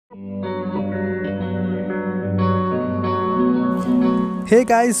Hey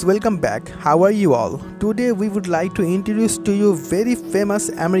guys, welcome back. How are you all? Today we would like to introduce to you very famous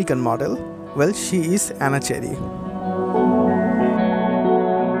American model. Well, she is Cheri.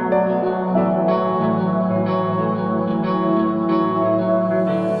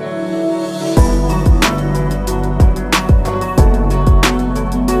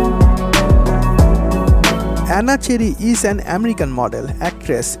 Cheri is an American model,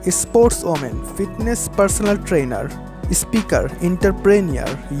 actress, sportswoman, fitness personal trainer, speaker, entrepreneur,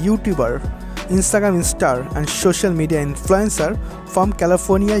 YouTuber, Instagram star, and social media influencer from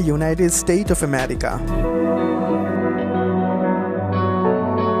California, United States of America.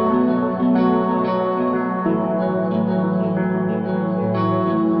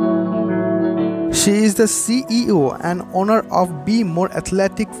 She is the CEO and owner of Be More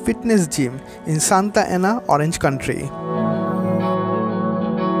Athletic Fitness Gym in Santa Ana, Orange County.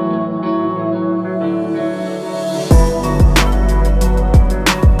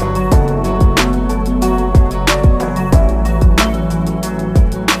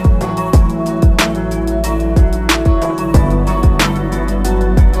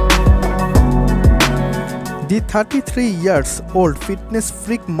 The 33 years old fitness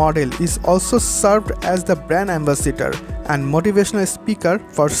freak model is also served as the brand ambassador and motivational speaker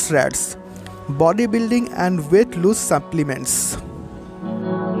for Shreds, bodybuilding and weight loss supplements.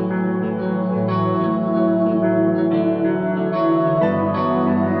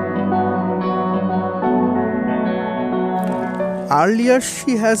 Earlier,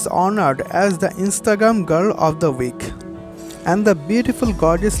 she has honored as the Instagram Girl of the Week. And the beautiful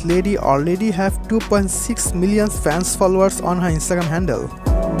gorgeous lady already have 2.6 million fans followers on her Instagram handle.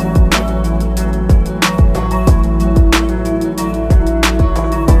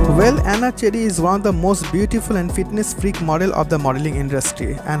 Well, Cheri is one of the most beautiful and fitness freak model of the modeling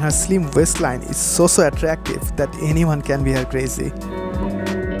industry, and her slim waistline is so attractive that anyone can be her crazy.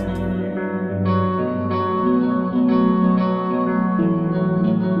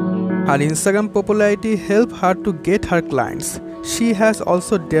 Her Instagram popularity helped her to get her clients. She has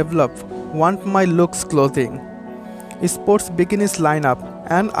also developed Want My Looks clothing, sports bikinis lineup,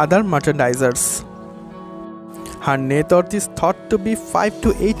 and other merchandisers. Her net worth is thought to be 5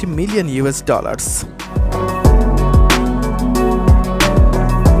 to 8 million US dollars.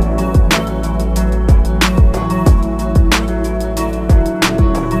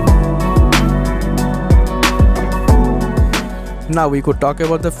 Now we could talk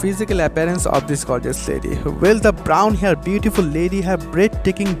about the physical appearance of this gorgeous lady. Well, the brown hair beautiful lady have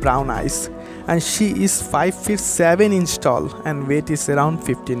breathtaking brown eyes, and she is 5 feet 7 inches tall and weight is around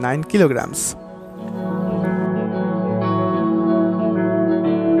 59 kilograms.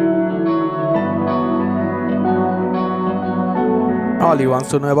 All you want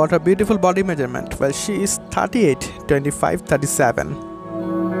to know about her beautiful body measurement? Well, she is 38, 25, 37.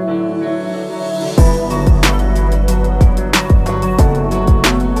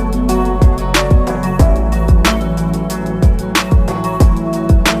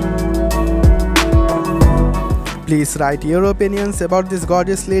 Please write your opinions about this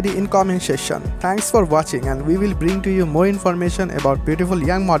gorgeous lady in comment section. Thanks for watching, and we will bring to you more information about beautiful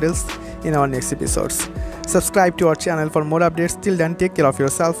young models in our next episodes. Subscribe to our channel for more updates. Till then, take care of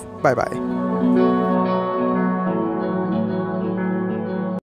yourself. Bye bye.